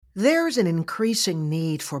There's an increasing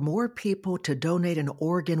need for more people to donate an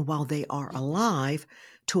organ while they are alive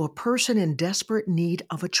to a person in desperate need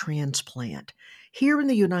of a transplant. Here in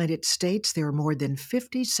the United States, there are more than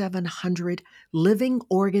 5,700 living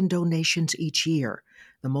organ donations each year.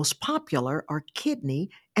 The most popular are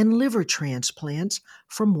kidney and liver transplants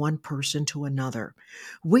from one person to another.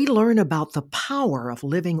 We learn about the power of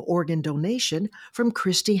living organ donation from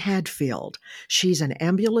Christy Hadfield. She's an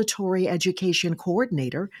ambulatory education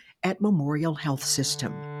coordinator at Memorial Health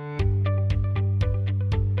System.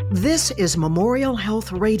 This is Memorial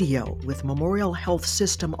Health Radio with Memorial Health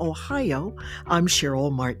System Ohio. I'm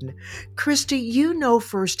Cheryl Martin. Christy, you know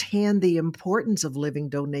firsthand the importance of living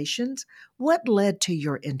donations. What led to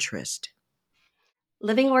your interest?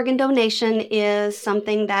 Living organ donation is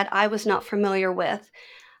something that I was not familiar with.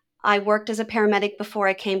 I worked as a paramedic before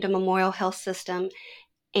I came to Memorial Health System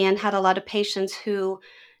and had a lot of patients who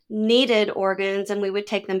needed organs, and we would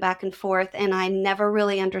take them back and forth. And I never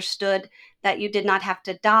really understood that you did not have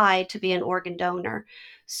to die to be an organ donor.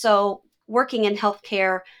 So, working in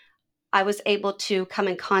healthcare, I was able to come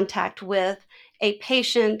in contact with a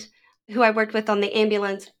patient who I worked with on the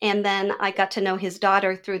ambulance, and then I got to know his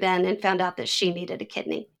daughter through then and found out that she needed a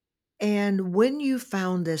kidney. And when you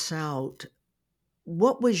found this out,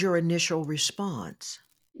 what was your initial response?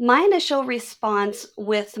 My initial response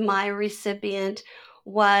with my recipient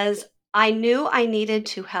was I knew I needed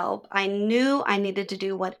to help. I knew I needed to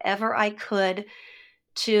do whatever I could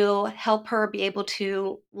to help her be able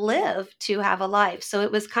to live, to have a life. So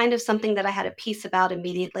it was kind of something that I had a piece about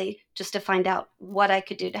immediately just to find out what I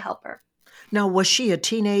could do to help her. Now, was she a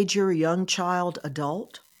teenager, young child,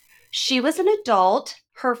 adult? She was an adult.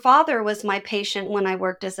 Her father was my patient when I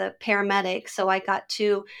worked as a paramedic. So I got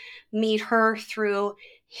to meet her through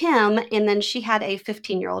him. And then she had a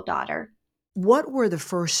 15-year-old daughter. What were the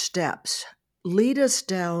first steps? Lead us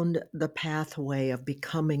down the pathway of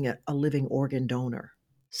becoming a living organ donor.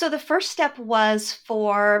 So the first step was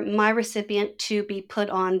for my recipient to be put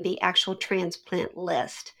on the actual transplant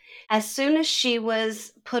list. As soon as she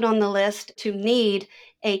was put on the list to need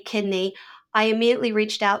a kidney, I immediately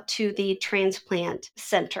reached out to the transplant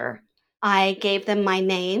center. I gave them my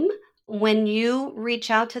name. When you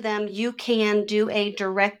reach out to them, you can do a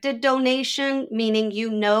directed donation, meaning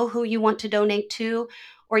you know who you want to donate to,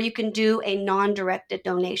 or you can do a non directed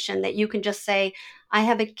donation that you can just say, I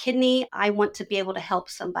have a kidney. I want to be able to help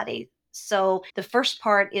somebody. So the first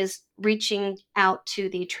part is reaching out to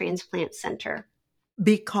the transplant center.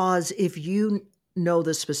 Because if you know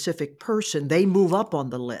the specific person, they move up on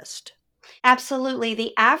the list. Absolutely.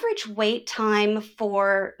 The average wait time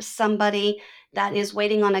for somebody that is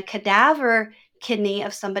waiting on a cadaver kidney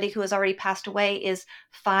of somebody who has already passed away is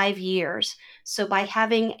 5 years. So, by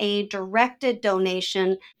having a directed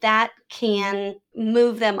donation, that can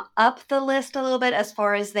move them up the list a little bit as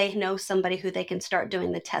far as they know somebody who they can start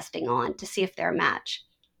doing the testing on to see if they're a match.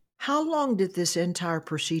 How long did this entire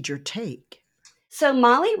procedure take? So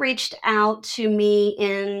Molly reached out to me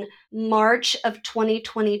in March of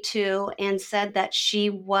 2022 and said that she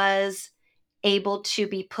was able to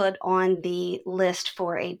be put on the list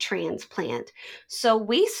for a transplant. So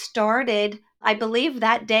we started, I believe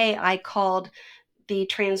that day I called the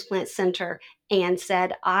transplant center and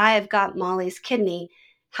said, I've got Molly's kidney.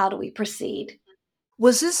 How do we proceed?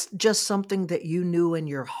 Was this just something that you knew in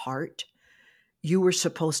your heart you were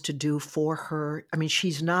supposed to do for her? I mean,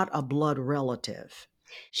 she's not a blood relative.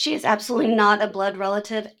 She is absolutely not a blood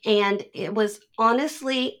relative. And it was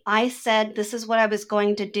honestly, I said, this is what I was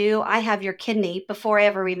going to do. I have your kidney before I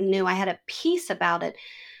ever even knew I had a piece about it.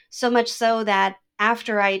 So much so that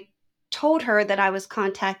after I told her that I was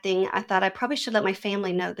contacting, I thought I probably should let my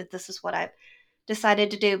family know that this is what I've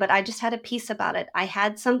decided to do. But I just had a piece about it. I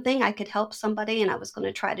had something, I could help somebody, and I was going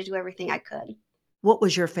to try to do everything I could. What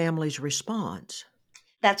was your family's response?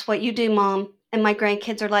 That's what you do, mom. And my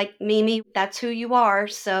grandkids are like, Mimi, that's who you are.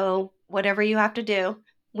 So whatever you have to do,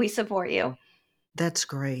 we support you. That's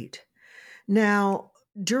great. Now,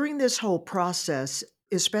 during this whole process,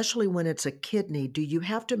 especially when it's a kidney, do you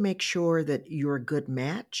have to make sure that you're a good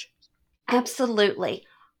match? Absolutely.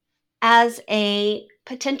 As a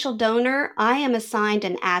potential donor, I am assigned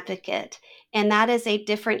an advocate, and that is a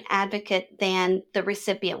different advocate than the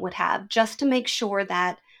recipient would have, just to make sure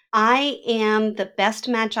that I am the best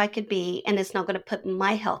match I could be and it's not going to put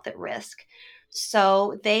my health at risk.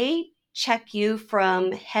 So they check you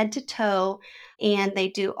from head to toe and they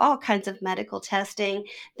do all kinds of medical testing.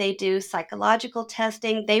 They do psychological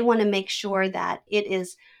testing. They want to make sure that it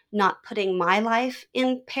is not putting my life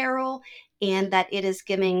in peril and that it is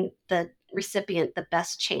giving the recipient the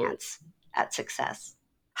best chance at success.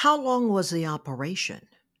 How long was the operation?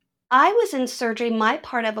 I was in surgery. My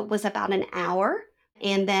part of it was about an hour.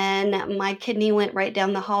 And then my kidney went right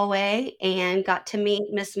down the hallway and got to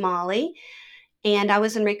meet Miss Molly. And I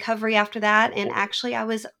was in recovery after that. And actually, I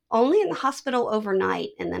was only in the hospital overnight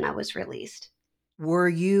and then I was released. Were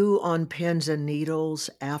you on pins and needles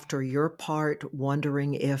after your part,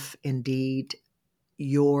 wondering if indeed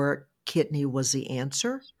your kidney was the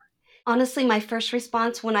answer? Honestly, my first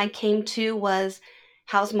response when I came to was,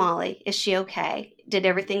 "How's Molly? Is she okay? Did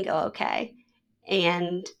everything go okay?"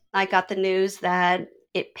 And I got the news that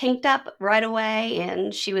it pinked up right away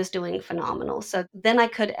and she was doing phenomenal. So then I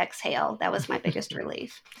could exhale. That was my biggest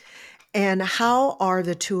relief. And how are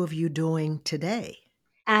the two of you doing today?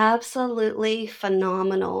 Absolutely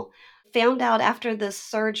phenomenal. Found out after the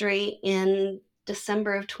surgery in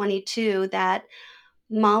December of 22 that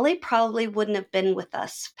Molly probably wouldn't have been with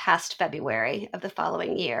us past February of the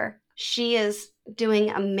following year. She is doing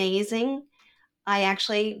amazing. I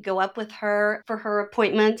actually go up with her for her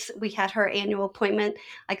appointments. We had her annual appointment.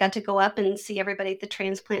 I got to go up and see everybody at the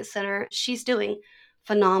transplant center. She's doing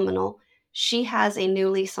phenomenal. She has a new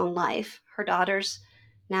lease on life. Her daughter's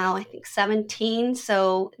now, I think, 17,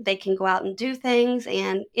 so they can go out and do things.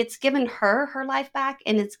 And it's given her her life back,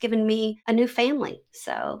 and it's given me a new family.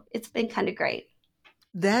 So it's been kind of great.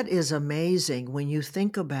 That is amazing when you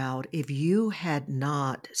think about if you had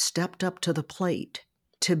not stepped up to the plate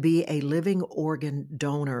to be a living organ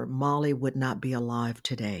donor, Molly would not be alive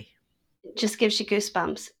today. It just gives you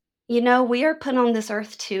goosebumps. You know, we are put on this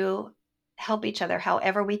earth to help each other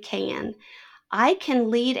however we can. I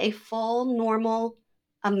can lead a full, normal,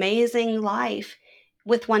 amazing life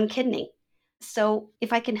with one kidney. So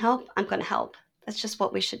if I can help, I'm going to help. That's just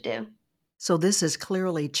what we should do. So this has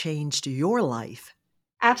clearly changed your life.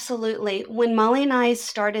 Absolutely. When Molly and I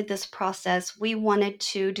started this process, we wanted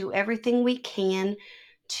to do everything we can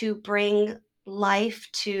to bring life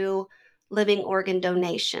to living organ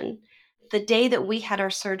donation. The day that we had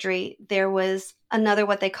our surgery, there was another,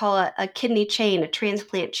 what they call a kidney chain, a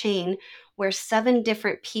transplant chain, where 7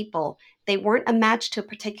 different people, they weren't a match to a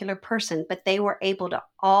particular person, but they were able to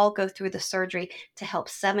all go through the surgery to help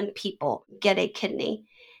 7 people get a kidney.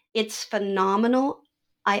 It's phenomenal.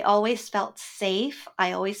 I always felt safe.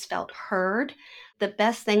 I always felt heard. The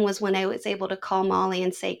best thing was when I was able to call Molly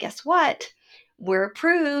and say, guess what? We're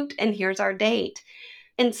approved and here's our date.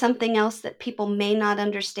 And something else that people may not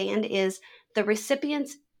understand is the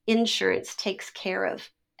recipient's insurance takes care of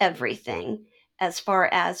everything as far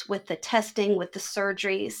as with the testing, with the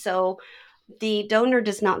surgery. So the donor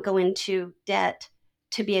does not go into debt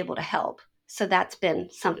to be able to help. So that's been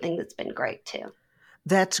something that's been great too.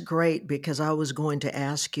 That's great because I was going to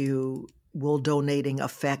ask you, will donating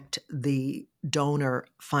affect the donor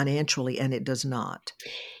financially? And it does not.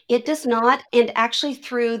 It does not. And actually,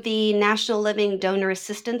 through the National Living Donor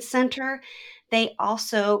Assistance Center, they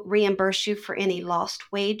also reimburse you for any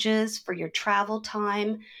lost wages, for your travel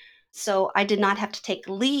time. So I did not have to take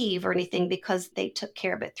leave or anything because they took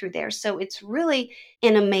care of it through there. So it's really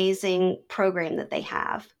an amazing program that they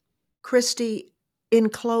have. Christy, in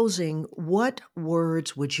closing, what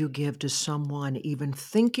words would you give to someone even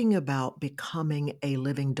thinking about becoming a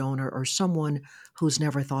living donor or someone who's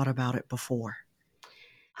never thought about it before?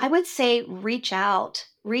 I would say reach out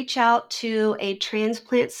to a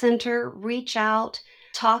transplant center, reach out,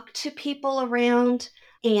 talk to people around,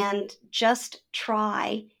 and just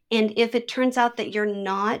try. And if it turns out that you're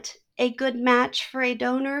not a good match for a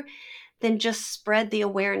donor, then just spread the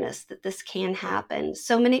awareness that this can happen.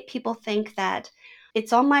 So many people think that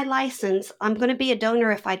it's on my license, I'm going to be a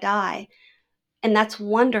donor if I die. And that's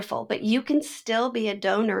wonderful, but you can still be a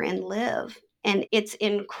donor and live. And it's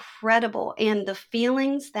incredible. And the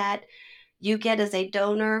feelings that you get as a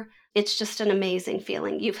donor, it's just an amazing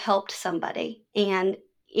feeling. You've helped somebody. And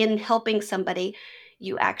in helping somebody,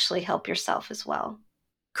 you actually help yourself as well.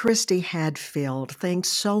 Christy Hadfield, thanks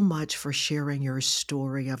so much for sharing your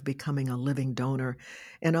story of becoming a living donor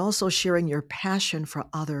and also sharing your passion for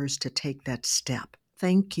others to take that step.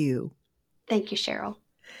 Thank you. Thank you, Cheryl.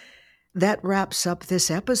 That wraps up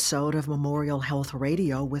this episode of Memorial Health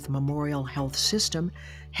Radio with Memorial Health System.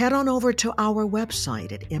 Head on over to our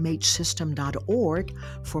website at mhsystem.org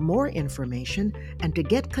for more information and to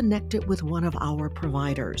get connected with one of our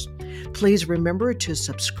providers. Please remember to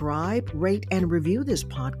subscribe, rate, and review this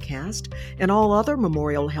podcast and all other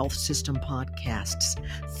Memorial Health System podcasts.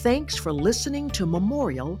 Thanks for listening to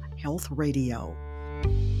Memorial Health Radio.